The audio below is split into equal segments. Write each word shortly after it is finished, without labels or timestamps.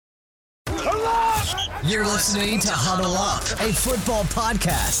You're listening to Huddle Up, a football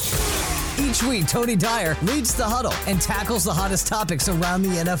podcast. Each week, Tony Dyer leads the huddle and tackles the hottest topics around the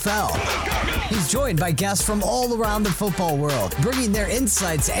NFL. He's joined by guests from all around the football world, bringing their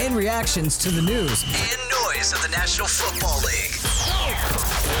insights and reactions to the news and noise of the National Football League.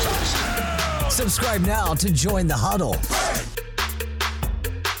 Subscribe now to join the huddle.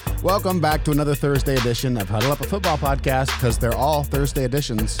 Welcome back to another Thursday edition of Huddle Up, a football podcast, because they're all Thursday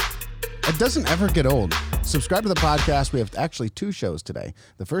editions. It doesn't ever get old. Subscribe to the podcast. We have actually two shows today.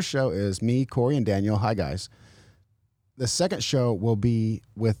 The first show is me, Corey, and Daniel. Hi, guys. The second show will be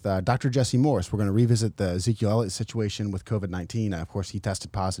with Dr. Jesse Morris. We're going to revisit the Ezekiel Elliott situation with COVID-19. Of course, he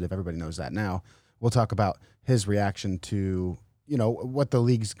tested positive. Everybody knows that now. We'll talk about his reaction to, what the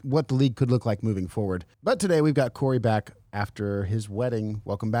league could look like moving forward. But today we've got Corey back after his wedding.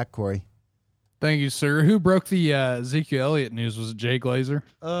 Welcome back, Corey. Thank you, sir. Who broke the Ezekiel Elliott news? Was it Jay Glazer?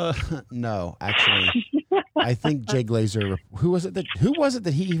 No, actually, I think Jay Glazer. Who was it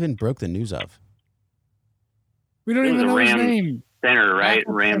that he even broke the news of? We don't even know his name. Center, right?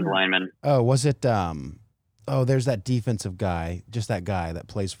 Rams lineman. Oh, was it? There's that defensive guy, just that guy that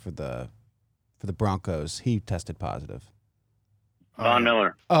plays for the Broncos. He tested positive. Von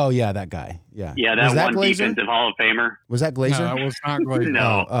Miller. Oh, yeah, that guy. Yeah. Yeah, that one defensive Hall of Famer. Was that Glazer? No, it was not Glazer.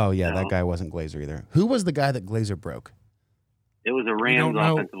 No. Oh, yeah, that guy wasn't Glazer either. Who was the guy that Glazer broke? It was a Rams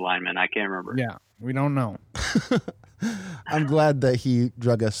offensive lineman. I can't remember. Yeah, we don't know. I'm glad that he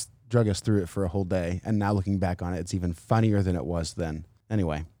drug us through it for a whole day, and now looking back on it, it's even funnier than it was then.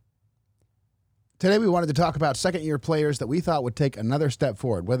 Anyway. Today we wanted to talk about second-year players that we thought would take another step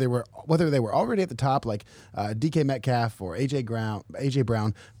forward, whether they were already at the top, like DK Metcalf or AJ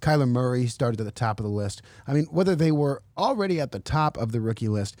Brown, Kyler Murray started at the top of the list. I mean, whether they were already at the top of the rookie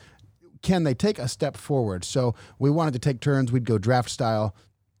list, can they take a step forward? So we wanted to take turns. We'd go draft style,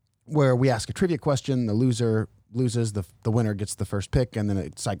 where we ask a trivia question, the loser loses, the winner gets the first pick, and then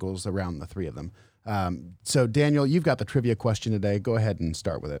it cycles around the three of them. So Daniel, you've got the trivia question today. Go ahead and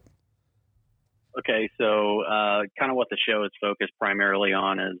start with it. Okay, so kind of what the show is focused primarily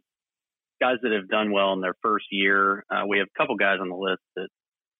on is guys that have done well in their first year. We have a couple guys on the list that,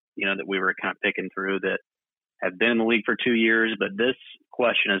 that we were kind of picking through that have been in the league for 2 years, but this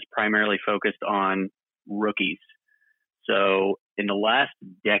question is primarily focused on rookies. So in the last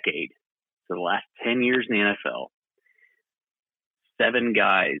decade, so the last 10 years in the NFL, 7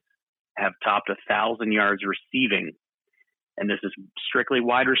 guys have topped 1,000 yards receiving. And this is strictly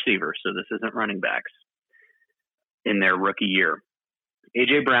wide receiver, so this isn't running backs, in their rookie year.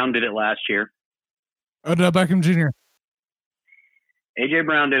 A.J. Brown did it last year. Odell Beckham Jr. A.J.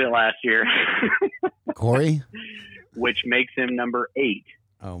 Brown did it last year. Corey? Which makes him number 8.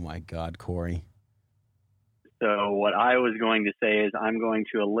 Oh, my God, Corey. So what I was going to say is I'm going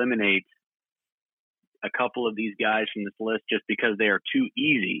to eliminate a couple of these guys from this list just because they are too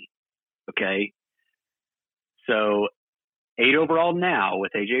easy, okay? So 8 overall now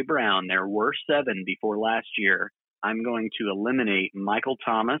with A.J. Brown. There were 7 before last year. I'm going to eliminate Michael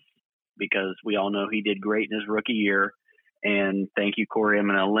Thomas because we all know he did great in his rookie year. And thank you, Corey. I'm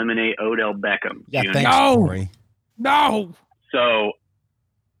going to eliminate Odell Beckham. Yeah, thanks, Corey. No. So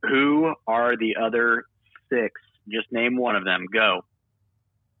who are the other 6? Just name one of them. Go.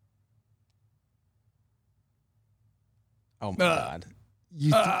 Oh, my God.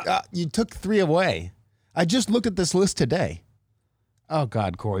 You took 3 away. I just looked at this list today. Oh,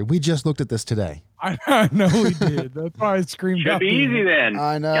 God, Corey. We just looked at this today. I know we did. That's why I screamed out. Should be easy then.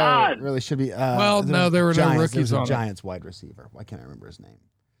 I know. God. It really should be. No, there were no rookies on it. Giants wide receiver. Why can't I remember his name?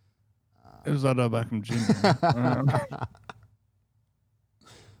 It was Odell Beckham Jr.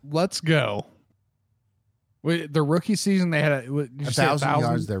 Let's go. Wait, the rookie season, they had 1,000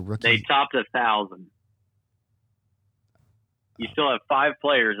 yards. Their rookie. They topped 1,000. You still have 5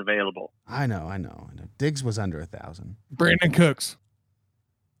 players available. I know. Diggs was under 1,000. Brandon Cooks.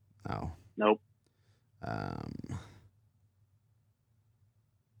 No. Nope.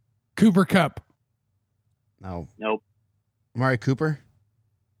 Cooper Kupp. No. Nope. Amari Cooper.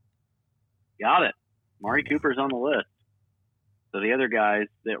 Got it. Amari Cooper's on the list. So the other guys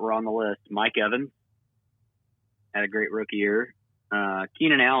that were on the list, Mike Evans had a great rookie year.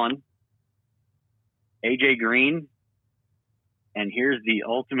 Keenan Allen, AJ Green, and here's the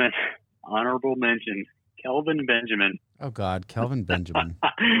ultimate honorable mention, Kelvin Benjamin. Oh, God, Kelvin Benjamin.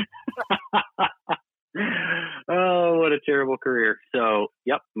 Oh, what a terrible career. So,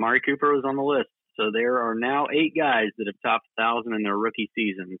 yep, Amari Cooper was on the list. So there are now 8 guys that have topped 1,000 in their rookie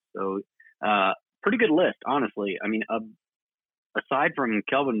season. So pretty good list, honestly. I mean, aside from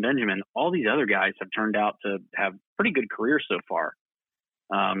Kelvin Benjamin, all these other guys have turned out to have pretty good careers so far.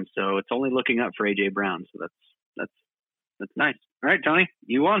 So it's only looking up for A.J. Brown. So that's nice. All right, Tony,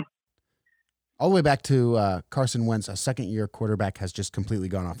 you won. All the way back to Carson Wentz, a second-year quarterback has just completely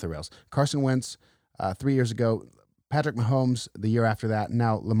gone off the rails. Carson Wentz 3 years ago, Patrick Mahomes the year after that,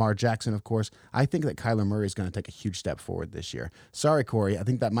 now Lamar Jackson, of course. I think that Kyler Murray is going to take a huge step forward this year. Sorry, Corey, I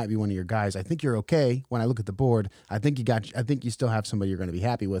think that might be one of your guys. I think you're okay when I look at the board. I think you still have somebody you're going to be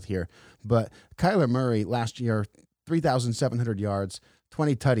happy with here. But Kyler Murray last year, 3,700 yards,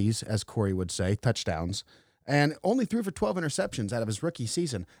 20 tutties, as Corey would say, touchdowns, and only threw for 12 interceptions out of his rookie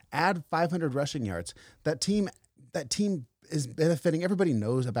season. Add 500 rushing yards. That team is benefiting. Everybody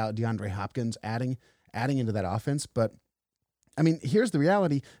knows about DeAndre Hopkins adding into that offense. But, I mean, here's the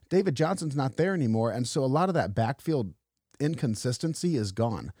reality. David Johnson's not there anymore, and so a lot of that backfield inconsistency is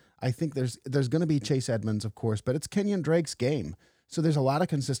gone. I think there's going to be Chase Edmonds, of course, but it's Kenyon Drake's game. So there's a lot of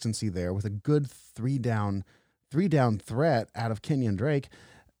consistency there with a good three-down threat out of Kenyon Drake.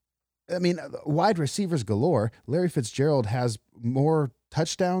 I mean, wide receivers galore. Larry Fitzgerald has more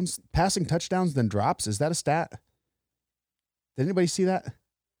passing touchdowns than drops. Is that a stat? Did anybody see that?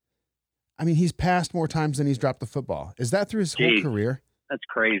 I mean, he's passed more times than he's dropped the football. Is that through his whole career? That's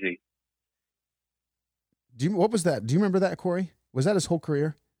crazy. What was that? Do you remember that, Corey? Was that his whole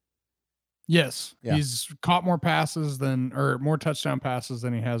career? Yes. Yeah. He's caught more more touchdown passes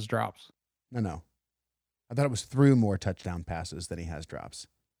than he has drops. No. I thought it was through more touchdown passes than he has drops.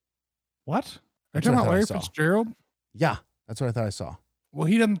 What? Are you That's talking what I about thought I Larry saw. Fitzgerald? Yeah, that's what I thought I saw. Well,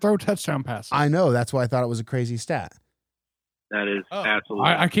 he doesn't throw touchdown passes. I know. That's why I thought it was a crazy stat. That is absolutely.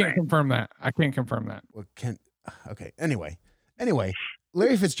 I can't confirm that. Well, okay. Anyway,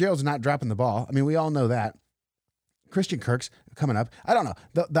 Larry Fitzgerald's not dropping the ball. I mean, we all know that. Christian Kirk's coming up. I don't know.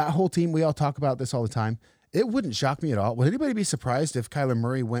 That whole team, we all talk about this all the time. It wouldn't shock me at all. Would anybody be surprised if Kyler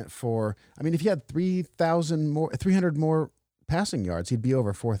Murray went for, I mean, if he had 300 more passing yards, he'd be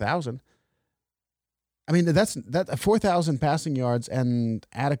over 4,000. I mean, that's 4,000 passing yards and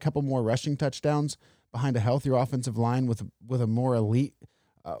add a couple more rushing touchdowns behind a healthier offensive line with a more elite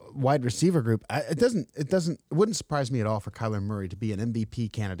wide receiver group. It wouldn't surprise me at all for Kyler Murray to be an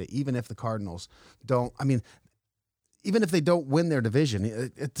MVP candidate, even if the Cardinals don't. I mean, even if they don't win their division,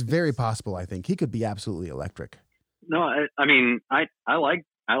 it's very possible. I think he could be absolutely electric. No, I mean, I like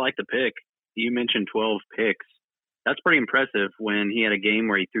the pick. You mentioned 12 picks. That's pretty impressive when he had a game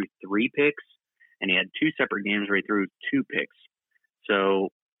where he threw 3 picks and he had 2 separate games where he threw 2 picks. So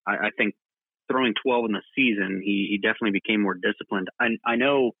I think throwing 12 in the season, he definitely became more disciplined. I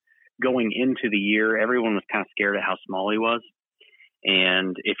know going into the year, everyone was kind of scared at how small he was.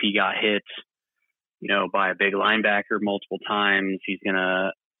 And if he got hit, by a big linebacker multiple times, he's going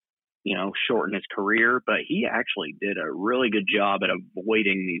to, shorten his career. But he actually did a really good job at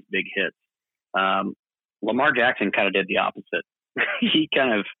avoiding these big hits. Lamar Jackson kind of did the opposite. He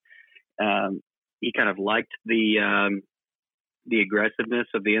kind of liked the aggressiveness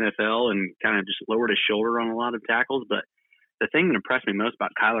of the NFL and kind of just lowered his shoulder on a lot of tackles. But the thing that impressed me most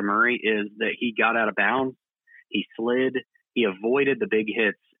about Kyler Murray is that he got out of bounds, he slid, he avoided the big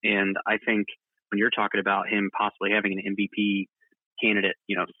hits. And I think when you're talking about him possibly having an MVP candidate,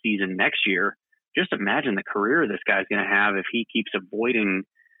 season next year, just imagine the career this guy's going to have if he keeps avoiding,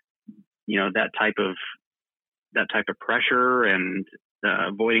 that type of pressure and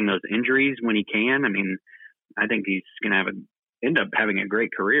avoiding those injuries when he can. I mean, I think he's going to end up having a great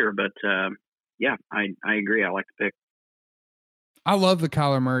career. But yeah, I agree. I like the pick. I love the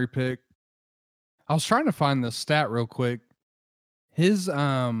Kyler Murray pick. I was trying to find the stat real quick. His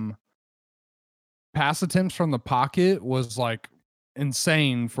pass attempts from the pocket was like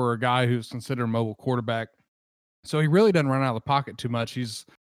insane for a guy who's considered a mobile quarterback. So he really doesn't run out of the pocket too much. He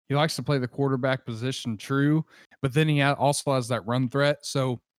likes to play the quarterback position true, but then he also has that run threat.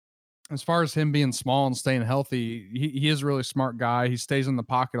 So as far as him being small and staying healthy, he is a really smart guy. He stays in the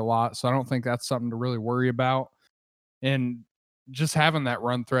pocket a lot. So I don't think that's something to really worry about. And just having that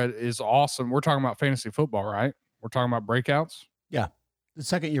run threat is awesome. We're talking about fantasy football, right? We're talking about breakouts. Yeah. The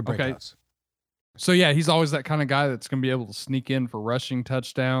second year breakouts. Okay. So yeah, he's always that kind of guy that's going to be able to sneak in for rushing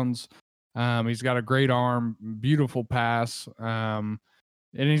touchdowns. He's got a great arm, beautiful pass.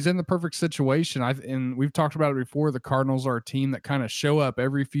 And he's in the perfect situation. And we've talked about it before. The Cardinals are a team that kind of show up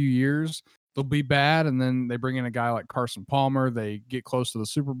every few years. They'll be bad, and then they bring in a guy like Carson Palmer. They get close to the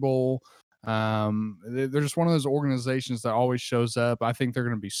Super Bowl. They're just one of those organizations that always shows up. I think they're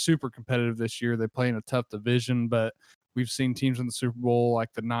going to be super competitive this year. They play in a tough division, but we've seen teams in the Super Bowl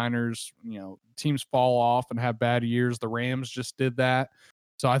like the Niners, teams fall off and have bad years. The Rams just did that.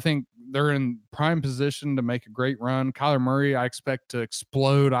 So I think they're in prime position to make a great run. Kyler Murray, I expect to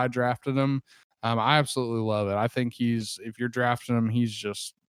explode. I drafted him. I absolutely love it. I think if you're drafting him, he's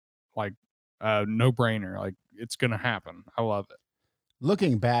just like a no-brainer. Like, it's going to happen. I love it.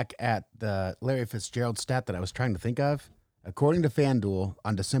 Looking back at the Larry Fitzgerald stat that I was trying to think of, according to FanDuel,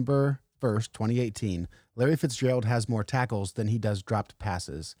 on December 1st, 2018, Larry Fitzgerald has more tackles than he does dropped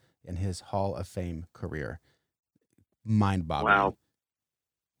passes in his Hall of Fame career. Mind-boggling. Wow.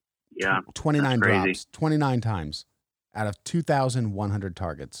 Yeah. 29 drops, 29 times out of 2,100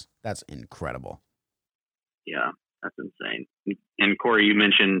 targets. That's incredible. Yeah, that's insane. And Corey, you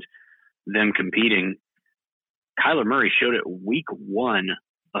mentioned them competing. Kyler Murray showed it week 1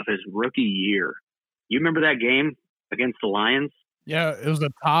 of his rookie year. You remember that game against the Lions? Yeah, it was a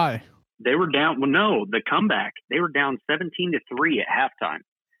tie. They were down. Well, no, the comeback. They were down 17-3 at halftime.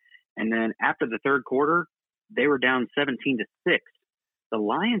 And then after the third quarter, they were down 17-6. The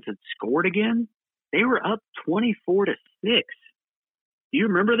Lions had scored again. They were up 24-6. Do you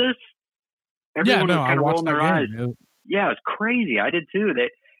remember this? Everyone was kind of rolling their eyes. Yeah, it was crazy. I did too.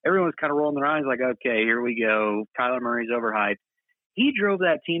 Everyone was kind of rolling their eyes like, okay, here we go. Kyler Murray's overhyped. He drove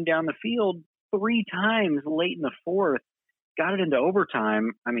that team down the field 3 times late in the fourth, got it into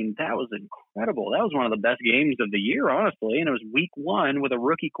overtime. I mean, that was incredible. That was one of the best games of the year, honestly, and it was week 1 with a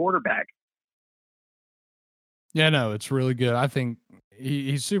rookie quarterback. Yeah, no, it's really good. I think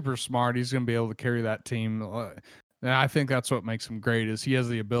he's super smart. He's going to be able to carry that team. And I think that's what makes him great is he has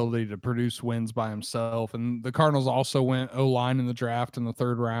the ability to produce wins by himself. And the Cardinals also went O-line in the draft in the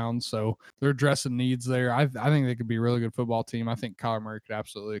 3rd round, so they're addressing needs there. I think they could be a really good football team. I think Kyler Murray could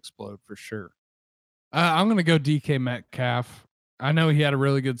absolutely explode for sure. I'm going to go DK Metcalf. I know he had a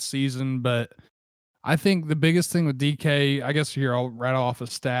really good season, but I think the biggest thing with DK, I guess here I'll rattle off his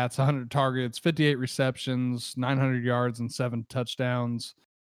stats: 100 targets, 58 receptions, 900 yards, and 7 touchdowns.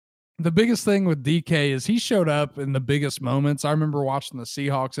 The biggest thing with DK is he showed up in the biggest moments. I remember watching the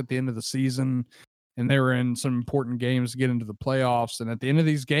Seahawks at the end of the season, and they were in some important games to get into the playoffs. And at the end of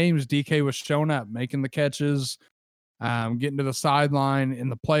these games, DK was showing up, making the catches, getting to the sideline. In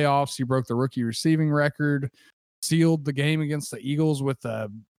the playoffs, he broke the rookie receiving record, sealed the game against the Eagles with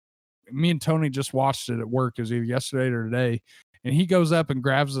me and Tony just watched it at work. It was either yesterday or today. And he goes up and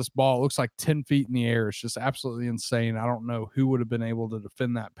grabs this ball. It looks like 10 feet in the air. It's just absolutely insane. I don't know who would have been able to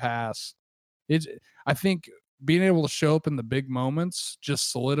defend that pass. I think being able to show up in the big moments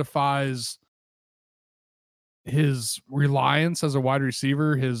just solidifies his reliance as a wide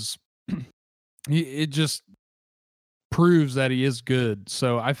receiver. It just proves that he is good.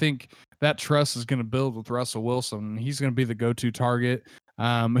 So I think that trust is going to build with Russell Wilson. He's going to be the go-to target.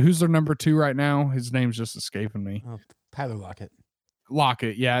 Who's their number 2 right now? His name's just escaping me. Oh, Tyler Lockett.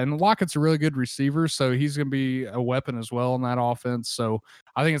 Lockett, yeah. And Lockett's a really good receiver, so he's going to be a weapon as well in that offense. So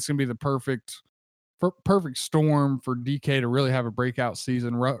I think it's going to be the perfect storm for DK to really have a breakout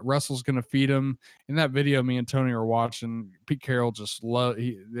season. Russell's going to feed him. In that video me and Tony were watching, Pete Carroll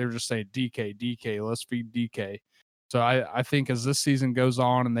they were just saying, DK, let's feed DK. So I think as this season goes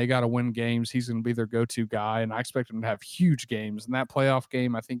on and they got to win games, he's going to be their go-to guy, and I expect him to have huge games. In that playoff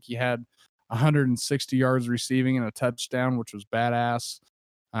game, I think he had 160 yards receiving and a touchdown, which was badass.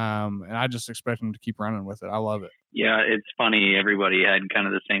 And I just expect him to keep running with it. I love it. Yeah, it's funny. Everybody had kind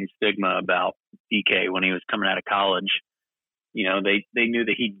of the same stigma about DK when he was coming out of college. You know, they knew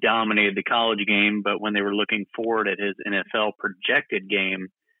that he dominated the college game, but when they were looking forward at his NFL projected game,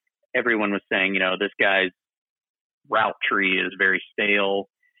 everyone was saying, you know, this guy's route tree is very stale.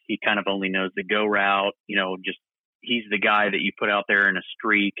 He kind of only knows the go route. You know, just he's the guy that you put out there in a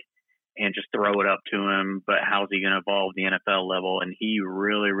streak and just throw it up to him. But how's he going to evolve the NFL level? And he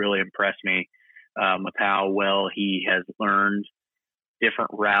really, really impressed me with how well he has learned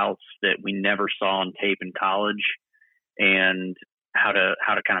different routes that we never saw on tape in college, and how to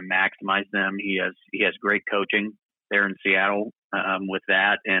kind of maximize them. He has great coaching there in Seattle with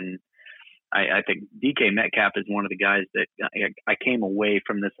that. And I think DK Metcalf is one of the guys that I came away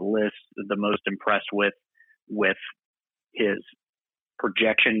from this list the most impressed with his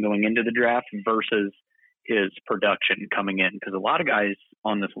projection going into the draft versus his production coming in. Because a lot of guys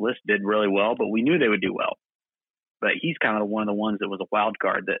on this list did really well, but we knew they would do well. But he's kind of one of the ones that was a wild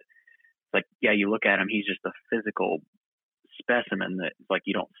card that, like, yeah, you look at him, he's just a physical specimen that, like,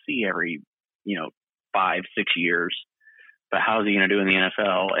 you don't see every, 5-6 years. But how's he going to do in the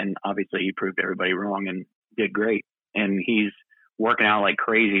NFL? And obviously he proved everybody wrong and did great. And he's working out like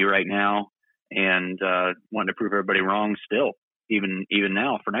crazy right now and wanting to prove everybody wrong still, even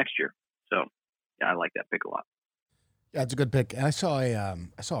now for next year. So, yeah, I like that pick a lot. Yeah, it's a good pick. And I saw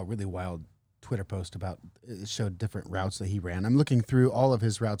a really wild Twitter post about it showed different routes that he ran. I'm looking through all of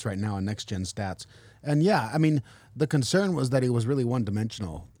his routes right now on Next Gen Stats. And yeah, I mean, the concern was that he was really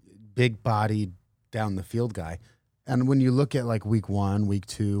one-dimensional. big bodied down the field guy. And when you look at like week 1, week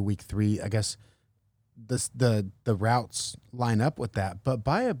 2, week 3, I guess the routes line up with that. But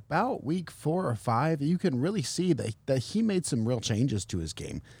by about week 4 or 5, you can really see that he made some real changes to his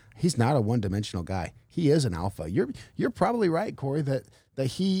game. He's not a one-dimensional guy. He is an alpha. You're probably right, Corey, that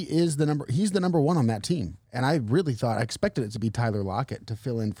he's the number one on that team. And I expected it to be Tyler Lockett to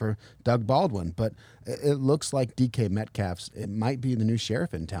fill in for Doug Baldwin, but it looks like DK Metcalf might be the new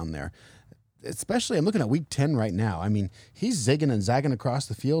sheriff in town there. Especially, I'm looking at week 10 right now. I mean, he's zigging and zagging across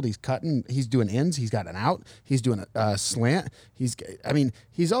the field. He's cutting. He's doing ends. He's got an out. He's doing a slant.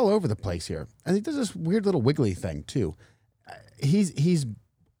 He's all over the place here. I think there's this weird little wiggly thing too. He's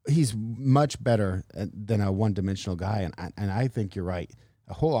much better than a one-dimensional guy, and I think you're right.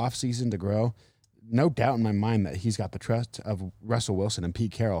 A whole offseason to grow, no doubt in my mind that he's got the trust of Russell Wilson and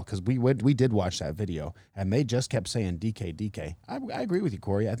Pete Carroll, because we did watch that video, and they just kept saying DK. I agree with you,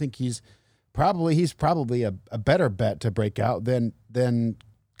 Corey. I think he's probably a better bet to break out than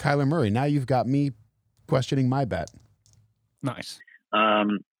Kyler Murray. Now you've got me questioning my bet. Nice.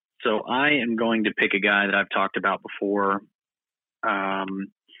 So I am going to pick a guy that I've talked about before.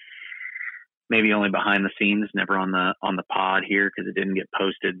 Maybe only behind the scenes, never on the pod here because it didn't get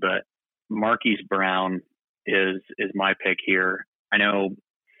posted. But Marquise Brown is my pick here. I know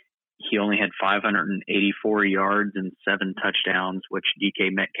he only had 584 yards and 7 touchdowns, which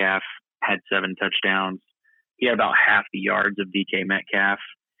DK Metcalf had 7 touchdowns. He had about half the yards of DK Metcalf,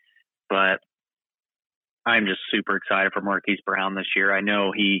 but I'm just super excited for Marquise Brown this year. I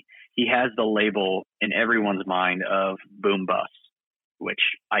know he has the label in everyone's mind of boom bust, which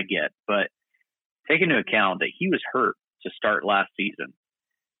I get, but take into account that he was hurt to start last season.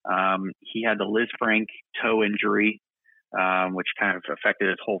 He had the Liz Frank toe injury, which kind of affected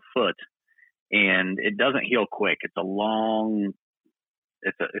his whole foot, and it doesn't heal quick. It's a long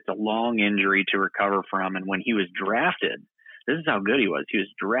injury to recover from. And when he was drafted, this is how good he was. He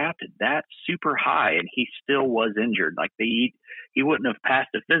was drafted that super high, and he still was injured. Like he wouldn't have passed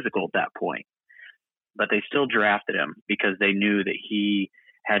a physical at that point, but they still drafted him because they knew that he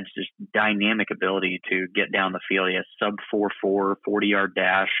had just dynamic ability to get down the field. He has sub 4.4, 40-yard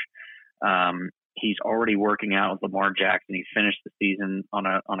dash. He's already working out with Lamar Jackson. He finished the season on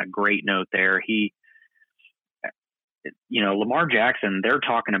a great note there. Lamar Jackson, they're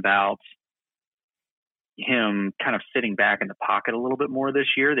talking about him kind of sitting back in the pocket a little bit more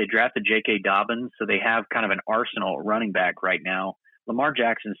this year. They drafted J.K. Dobbins, so they have kind of an arsenal at running back right now. Lamar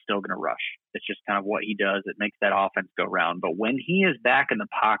Jackson's still going to rush. It's just kind of what he does. It makes that offense go round. But when he is back in the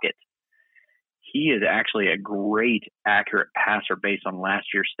pocket, he is actually a great, accurate passer based on last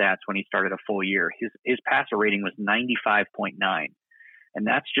year's stats when he started a full year. His passer rating was 95.9, and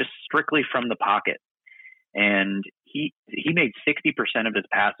that's just strictly from the pocket. And he made 60% of his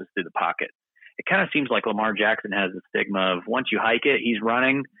passes through the pocket. It kind of seems like Lamar Jackson has the stigma of once you hike it, he's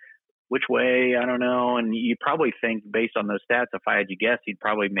running. Which way? I don't know. And you probably think based on those stats, if I had to guess, he'd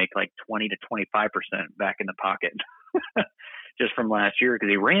probably make like 20 to 25% back in the pocket just from last year because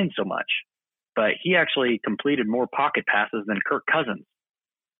he ran so much. But he actually completed more pocket passes than Kirk Cousins,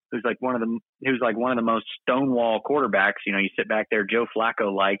 who's like one of the most stonewall quarterbacks. You sit back there, Joe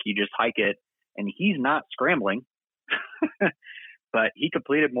Flacco, like you just hike it, and he's not scrambling. But he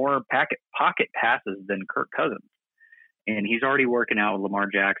completed more pocket passes than Kirk Cousins. And he's already working out with Lamar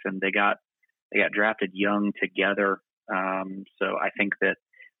Jackson. They got drafted young together, so I think that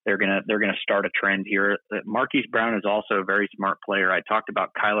they're gonna start a trend here. Marquise Brown is also a very smart player. I talked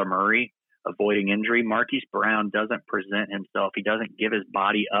about Kyler Murray avoiding injury. Marquise Brown doesn't present himself. He doesn't give his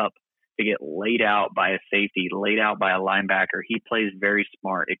body up to get laid out by a safety, laid out by a linebacker. He plays very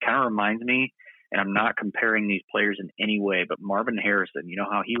smart. It kind of reminds me, and I'm not comparing these players in any way, but Marvin Harrison. You know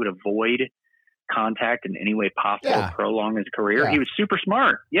how he would avoid contact in any way possible to prolong his career. He was super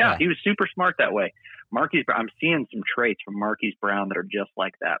smart. He was super smart that way. Marquise Brown, I'm seeing some traits from Marquise Brown that are just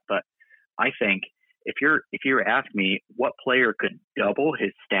like that. But I think if you're asking me what player could double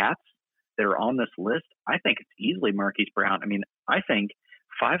his stats that are on this list, I think it's easily Marquise Brown. I mean, I think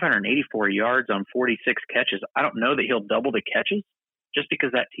 584 yards on 46 catches. I don't know that he'll double the catches just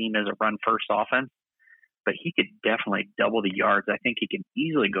because that team is a run first offense. But he could definitely double the yards. I think he can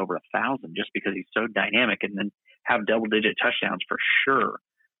easily go over 1,000 just because he's so dynamic, and then have double-digit touchdowns for sure.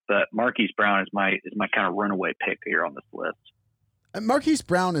 But Marquise Brown is my kind of runaway pick here on this list. Marquise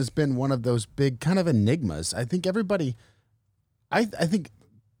Brown has been one of those big kind of enigmas. I think everybody, I think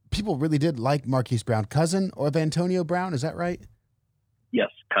people really did like Marquise Brown. Cousin of Antonio Brown, is that right? Yes,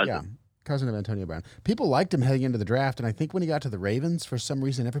 cousin. Cousin of Antonio Brown. People liked him heading into the draft, and I think when he got to the Ravens, for some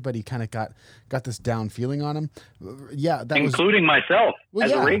reason, everybody kind of got this down feeling on him. Yeah, that including myself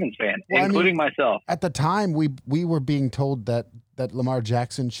as a Ravens fan, including myself. At the time, we were being told that Lamar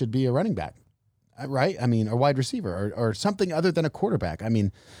Jackson should be a running back, right? I mean, a wide receiver or something other than a quarterback. I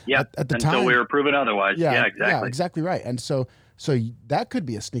mean, at the time, until we were proven otherwise. Yeah, exactly. Yeah, exactly right. And so that could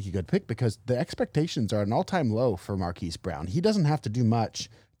be a sneaky good pick because the expectations are at an all-time low for Marquise Brown. He doesn't have to do much.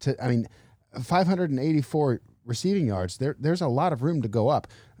 584 receiving yards, there's a lot of room to go up.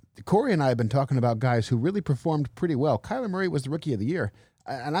 Corey and I have been talking about guys who really performed pretty well. Kyler Murray was the Rookie of the Year,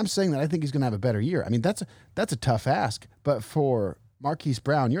 and I'm saying that I think he's going to have a better year. I mean, that's a tough ask, but for Marquise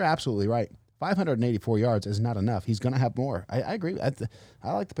Brown, you're absolutely right. 584 yards is not enough. He's going to have more. I agree. I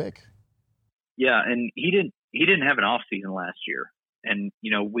like the pick. Yeah, and he didn't have an off season last year, and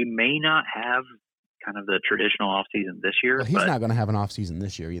we may not have kind of the traditional offseason this year. Well, he's not going to have an offseason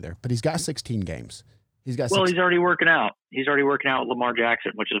this year either, but he's got 16 games. He's already working out. He's already working out with Lamar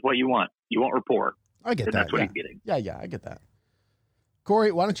Jackson, which is what you want. You want rapport. I get that. That's what he's getting. Yeah, I get that.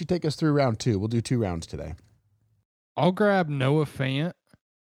 Corey, why don't you take us through round 2? We'll do 2 rounds today. I'll grab Noah Fant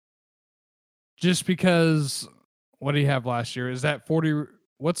just because what did he have last year? Is that 40?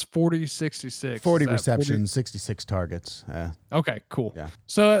 What's 40, 66? 40 receptions, 66 targets. Okay, cool. Yeah.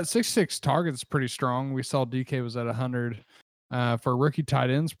 So at 66 targets, pretty strong. We saw DK was at 100. For rookie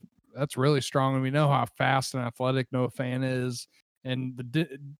tight ends, that's really strong. And we know how fast and athletic Noah Fant is. And the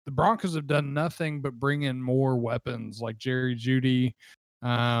Broncos have done nothing but bring in more weapons like Jerry Jeudy,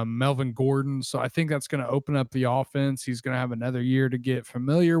 Melvin Gordon. So I think that's going to open up the offense. He's going to have another year to get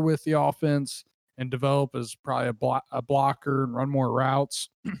familiar with the offense and develop as probably a blocker and run more routes.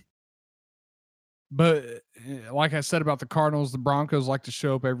 But like I said about the Cardinals, the Broncos like to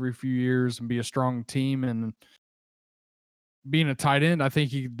show up every few years and be a strong team. And being a tight end, I think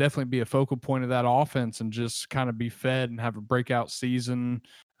he could definitely be a focal point of that offense and just kind of be fed and have a breakout season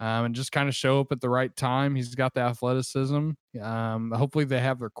and just kind of show up at the right time. He's got the athleticism. Hopefully they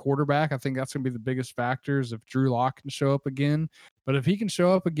have their quarterback. I think that's going to be the biggest factors if Drew Lock can show up again. But if he can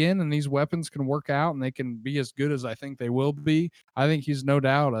show up again and these weapons can work out and they can be as good as I think they will be, I think he's no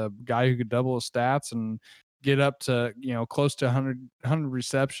doubt a guy who could double his stats and get up to, close to 100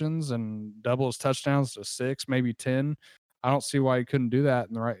 receptions and double his touchdowns to 6, maybe 10. I don't see why he couldn't do that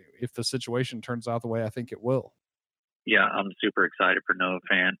if the situation turns out the way I think it will. Yeah, I'm super excited for Noah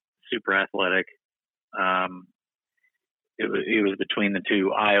Fant. Super athletic. It was between the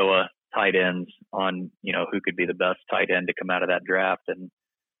two Iowa tight ends on, who could be the best tight end to come out of that draft. And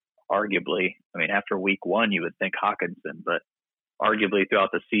arguably, after week 1, you would think Hockenson, but arguably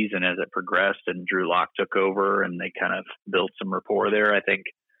throughout the season as it progressed and Drew Lock took over and they kind of built some rapport there, I think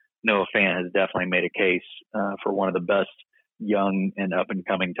Noah Fant has definitely made a case for one of the best young and up and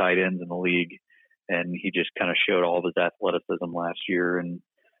coming tight ends in the league. And he just kind of showed all of his athleticism last year. And,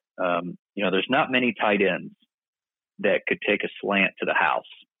 there's not many tight ends that could take a slant to the house,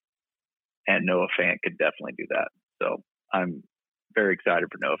 and Noah Fant could definitely do that. So I'm very excited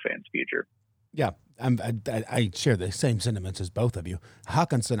for Noah Fant's future. Yeah, I share the same sentiments as both of you.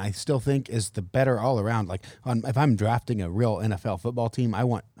 Hockenson, I still think, is the better all around. Like, if I'm drafting a real NFL football team, I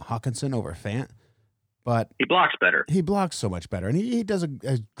want Hockenson over Fant. But he blocks better. He blocks so much better, and he does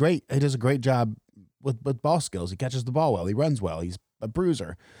a great job with ball skills. He catches the ball well. He runs well. He's a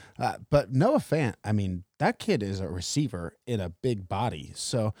bruiser. But Noah Fant, that kid is a receiver in a big body.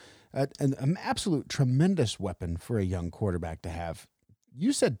 So an absolute tremendous weapon for a young quarterback to have.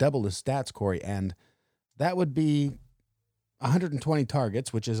 You said double his stats, Corey, and that would be 120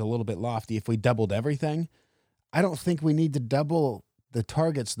 targets, which is a little bit lofty if we doubled everything. I don't think we need to double the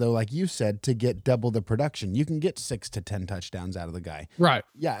targets, though, like you said, to get double the production. You can get 6 to 10 touchdowns out of the guy. Right.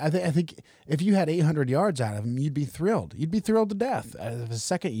 Yeah, I think if you had 800 yards out of him, you'd be thrilled. You'd be thrilled to death. His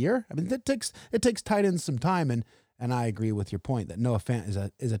second year, it takes tight ends some time, and I agree with your point that Noah Fant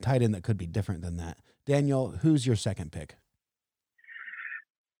is a tight end that could be different than that. Daniel, who's your second pick?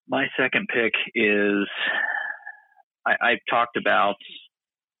 My second pick is I've talked about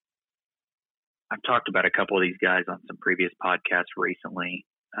a couple of these guys on some previous podcasts recently.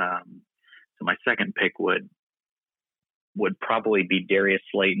 So my second pick would probably be Darius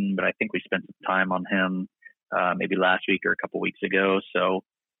Slayton, but I think we spent some time on him maybe last week or a couple weeks ago. So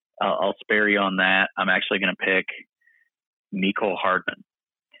I'll spare you on that. I'm actually going to pick Mecole Hardman,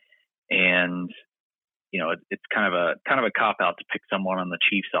 and it's kind of a cop out to pick someone on the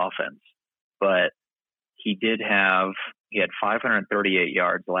Chiefs offense, but he had 538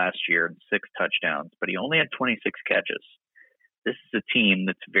 yards last year and 6 touchdowns, but he only had 26 catches. This is a team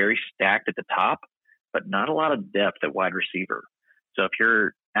that's very stacked at the top, but not a lot of depth at wide receiver. So if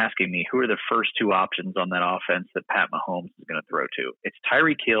you're asking me who are the first two options on that offense that Pat Mahomes is going to throw to, it's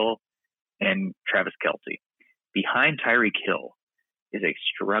Tyreek Hill and Travis Kelce. Behind Tyreek Hill is a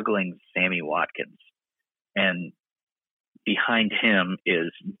struggling Sammy Watkins. And behind him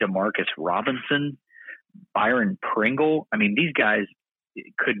is Demarcus Robinson, Byron Pringle. I mean, these guys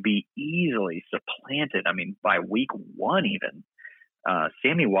could be easily supplanted. I mean, by week one even.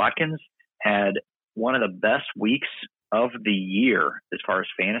 Sammy Watkins had one of the best weeks of the year as far as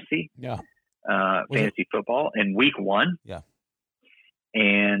fantasy. Yeah. Fantasy football in week one. Yeah.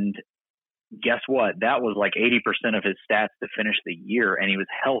 And guess what? That was like 80% of his stats to finish the year, and he was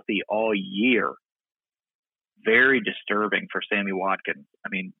healthy all year. Very disturbing for Sammy Watkins. I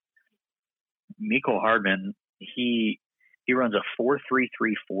mean, Mecole Hardman, he runs a 4.33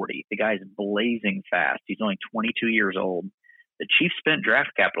 40. The guy's blazing fast. He's only 22 years old. The Chiefs spent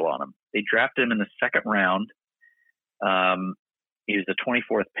draft capital on him. They drafted him in the second round. He was the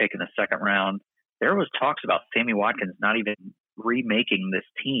 24th pick in the second round. There was talks about Sammy Watkins not even remaking this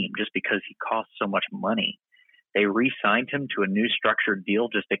team just because he costs so much money. They re-signed him to a new structured deal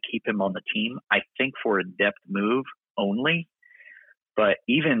just to keep him on the team, I think for a depth move only. But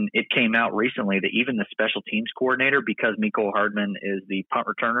even it came out recently that even the special teams coordinator, because Mecole Hardman is the punt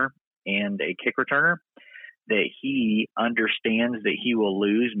returner and a kick returner, that he understands that he will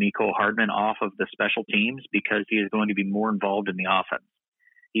lose Mecole Hardman off of the special teams because he is going to be more involved in the offense.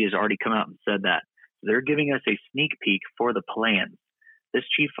 He has already come out and said that. So they're giving us a sneak peek for the plans. This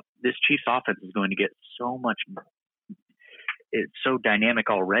Chiefs offense is going to get so much. It's so dynamic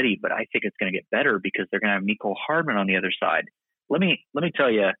already, but I think it's going to get better because they're going to have Mecole Hardman on the other side. Let me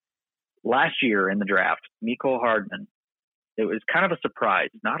tell you, last year in the draft, Mecole Hardman, it was kind of a surprise.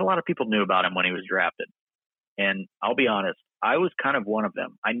 Not a lot of people knew about him when he was drafted. And I'll be honest, I was kind of one of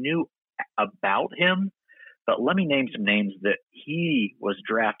them. I knew about him, but let me name some names that he was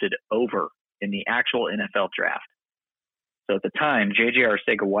drafted over in the actual NFL draft. So at the time, J.J.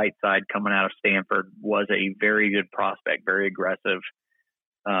 Arcega-Whiteside coming out of Stanford was a very good prospect, very aggressive.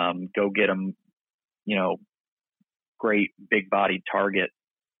 Go get him, great big-bodied target.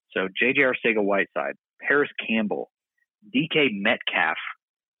 So J.J. Arcega-Whiteside, Paris Campbell, DK Metcalf,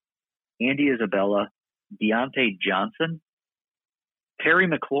 Andy Isabella, Deontay Johnson, Terry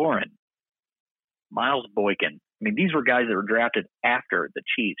McLaurin, Miles Boykin. I mean, these were guys that were drafted after the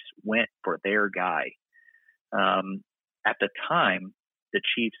Chiefs went for their guy. At the time, the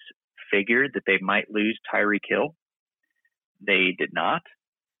Chiefs figured that they might lose Tyreek Hill. They did not,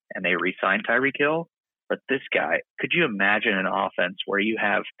 and they re-signed Tyreek Hill. But this guy, could you imagine an offense where you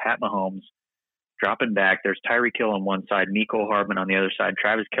have Pat Mahomes dropping back? There's Tyreek Hill on one side, Mecole Hardman on the other side,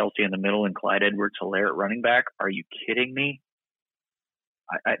 Travis Kelce in the middle, and Clyde Edwards-Helaire at running back. Are you kidding me?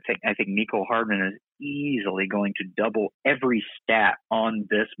 I think Mecole Hardman is easily going to double every stat on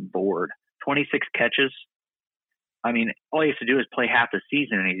this board. 26 catches. I mean, all he has to do is play half the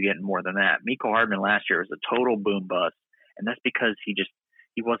season, and he's getting more than that. Mecole Hardman last year was a total boom bust, and that's because he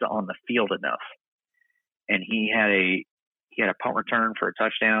wasn't on the field enough. And he had a punt return for a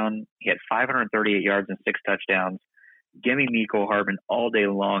touchdown. He had 538 yards and 6 touchdowns. Give me Mecole Hardman all day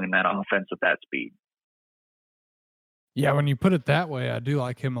long in that offense with that speed. Yeah, when you put it that way, I do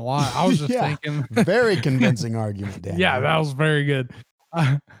like him a lot. I was just thinking. Very convincing argument, Dan. Yeah, that was very good.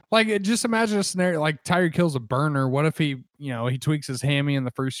 Just imagine a scenario like Tyreek Hill's a burner. What if he tweaks his hammy in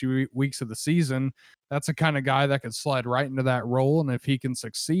the first few weeks of the season? That's the kind of guy that could slide right into that role. And if he can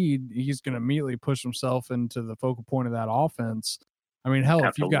succeed, he's going to immediately push himself into the focal point of that offense. I mean, hell,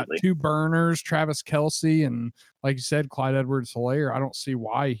 Absolutely. If you've got two burners, Travis Kelce, and like you said, Clyde Edwards-Helaire, I don't see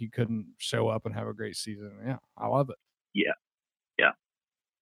why he couldn't show up and have a great season. Yeah, I love it. Yeah.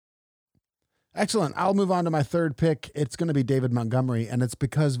 Excellent. I'll move on to my third pick. It's going to be David Montgomery, and it's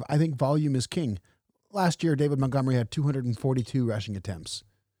because I think volume is king. Last year, David Montgomery had 242 rushing attempts.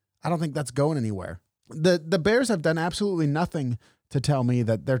 I don't think that's going anywhere. The Bears have done absolutely nothing to tell me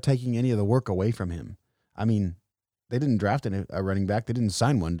that they're taking any of the work away from him. I mean, they didn't draft a running back. They didn't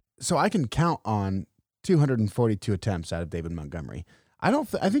sign one. So I can count on 242 attempts out of David Montgomery. I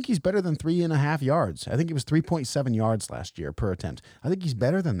think he's better than 3.5 yards. I think it was 3.7 yards last year per attempt. I think he's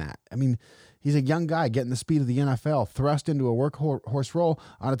better than that. I mean, he's a young guy getting the speed of the NFL, thrust into a workhorse role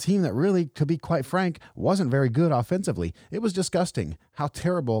on a team that really, to be quite frank, wasn't very good offensively. It was disgusting how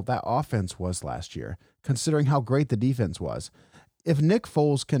terrible that offense was last year, considering how great the defense was. If Nick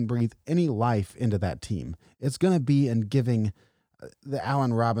Foles can breathe any life into that team, it's going to be in giving the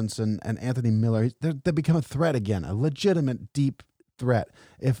Allen Robinson and Anthony Miller, they become a threat again, a legitimate deep threat.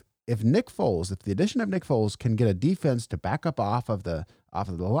 If Nick Foles, if the addition of Nick Foles can get a defense to back up off of the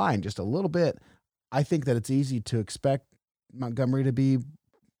line just a little bit, I think that it's easy to expect Montgomery to be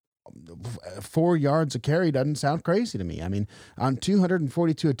 4 yards a carry doesn't sound crazy to me. I mean, on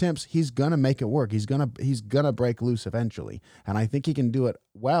 242 attempts, he's going to make it work. He's going to break loose eventually. And I think he can do it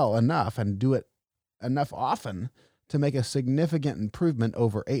well enough and do it enough often to make a significant improvement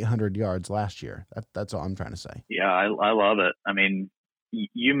over 800 yards last year. That's all I'm trying to say. Yeah, I love it. I mean,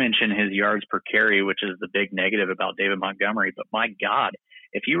 you mentioned his yards per carry, which is the big negative about David Montgomery. But my God,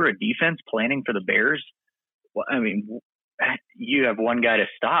 if you were a defense planning for the Bears, well, I mean, you have one guy to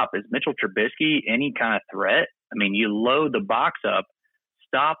stop. Is Mitchell Trubisky any kind of threat? I mean, you load the box up,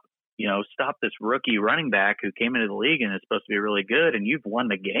 stop this rookie running back who came into the league and is supposed to be really good, and you've won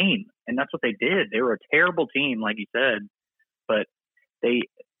the game. And that's what they did. They were a terrible team, like you said, but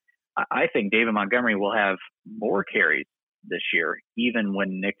I think David Montgomery will have more carries this year, even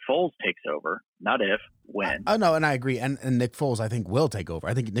when Nick Foles takes over. Not if, when. Oh no, and I agree. And Nick Foles, I think, will take over.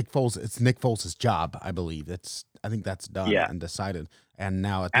 I think it's Nick Foles' job. I believe I think that's done and decided. And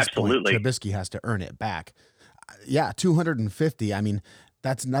now at this point, Trubisky has to earn it back. Yeah, 250. I mean,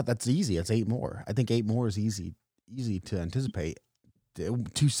 that's easy. It's 8 more. I think 8 more is easy to anticipate.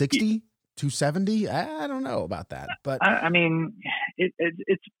 260, 270. I don't know about that, but I mean,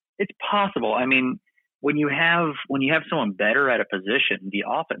 it's possible. I mean, when you have someone better at a position, the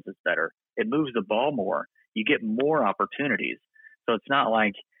offense is better. It moves the ball more. You get more opportunities. So it's not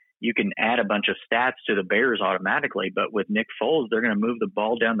like you can add a bunch of stats to the Bears automatically. But with Nick Foles, they're going to move the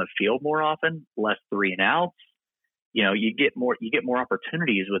ball down the field more often, less 3 and outs. You know, you get more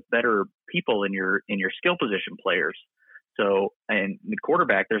opportunities with better people in your skill position players. So, and the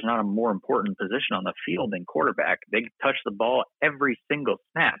quarterback, there's not a more important position on the field than quarterback. They touch the ball every single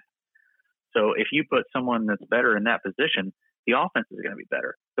snap. So if you put someone that's better in that position, the offense is going to be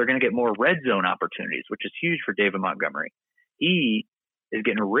better. They're going to get more red zone opportunities, which is huge for David Montgomery. He is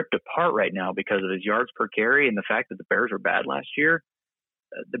getting ripped apart right now because of his yards per carry and the fact that the Bears were bad last year.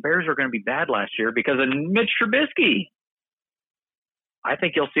 The Bears are going to be bad last year because of Mitch Trubisky. I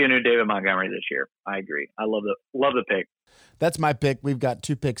think you'll see a new David Montgomery this year. I agree. I love the pick. That's my pick. We've got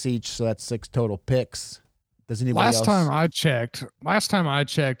 2 picks each, so that's 6 total picks. Does anybody else? Last time I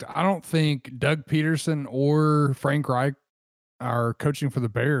checked, I don't think Doug Peterson or Frank Reich are coaching for the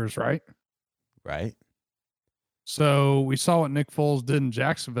Bears, right? Right. So we saw what Nick Foles did in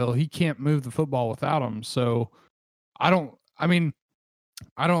Jacksonville. He can't move the football without him. So I don't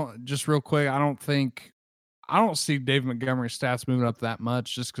see David Montgomery's stats moving up that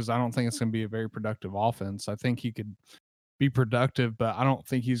much just because I don't think it's going to be a very productive offense. I think he could be productive, but I don't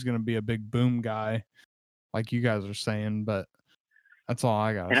think he's going to be a big boom guy like you guys are saying. But that's all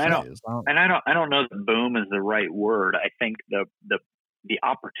I got to say. I don't know that boom is the right word. I think the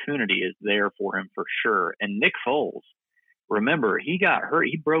opportunity is there for him for sure. And Nick Foles, remember, he got hurt.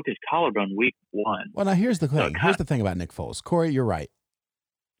 He broke his collarbone week 1. Well, now here's the thing. Here's the thing about Nick Foles. Corey, you're right.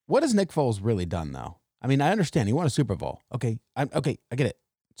 What has Nick Foles really done, though? I mean, I understand he won a Super Bowl. Okay, I get it.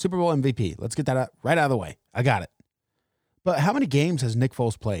 Super Bowl MVP. Let's get that right out of the way. I got it. But how many games has Nick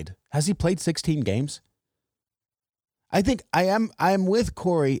Foles played? Has he played 16 games? I think I am with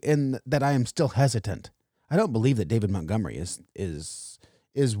Corey in that I am still hesitant. I don't believe that David Montgomery is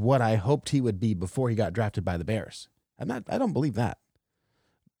what I hoped he would be before he got drafted by the Bears. I don't believe that.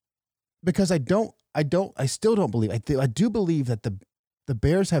 Because I still don't believe. I do believe that the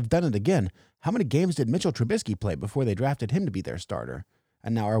Bears have done it again. How many games did Mitchell Trubisky play before they drafted him to be their starter?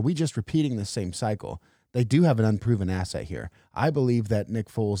 And now are we just repeating the same cycle? They do have an unproven asset here. I believe that Nick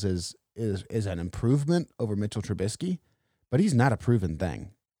Foles is an improvement over Mitchell Trubisky, but he's not a proven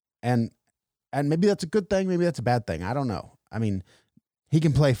thing. And maybe that's a good thing, maybe that's a bad thing. I don't know. I mean, he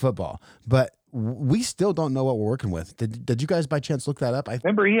can play football, but we still don't know what we're working with. Did you guys by chance look that up? I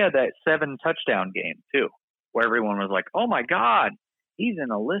remember he had that 7 touchdown game too, where everyone was like, "Oh my God, he's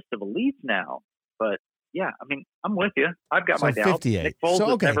in a list of elites now." But yeah, I mean, I'm with you. I've got my doubts. 58. Nick Foles so,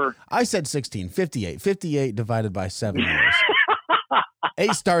 okay. Never... I said 16, 58. 58 divided by 7 years.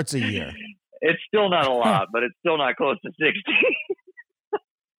 8 starts a year. It's still not a lot, but it's still not close to 60.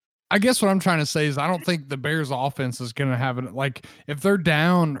 I guess what I'm trying to say is I don't think the Bears offense is going to have it. Like, if they're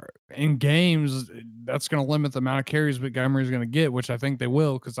down in games, that's going to limit the amount of carries Montgomery is going to get, which I think they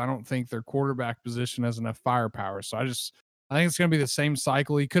will, because I don't think their quarterback position has enough firepower. So I think it's going to be the same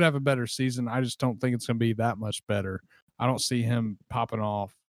cycle. He could have a better season. I just don't think it's going to be that much better. I don't see him popping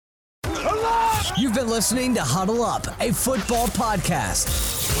off. You've been listening to Huddle Up, a football podcast.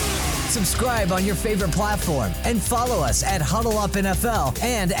 Subscribe on your favorite platform and follow us at Huddle Up NFL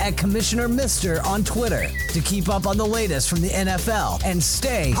and at Commissioner Mister on Twitter to keep up on the latest from the NFL and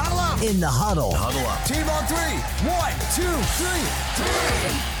stay in the huddle. Huddle Up. Team on 3. 1, 2,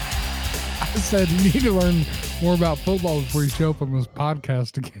 3. I said you need to learn more about football before you show up on this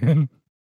podcast again.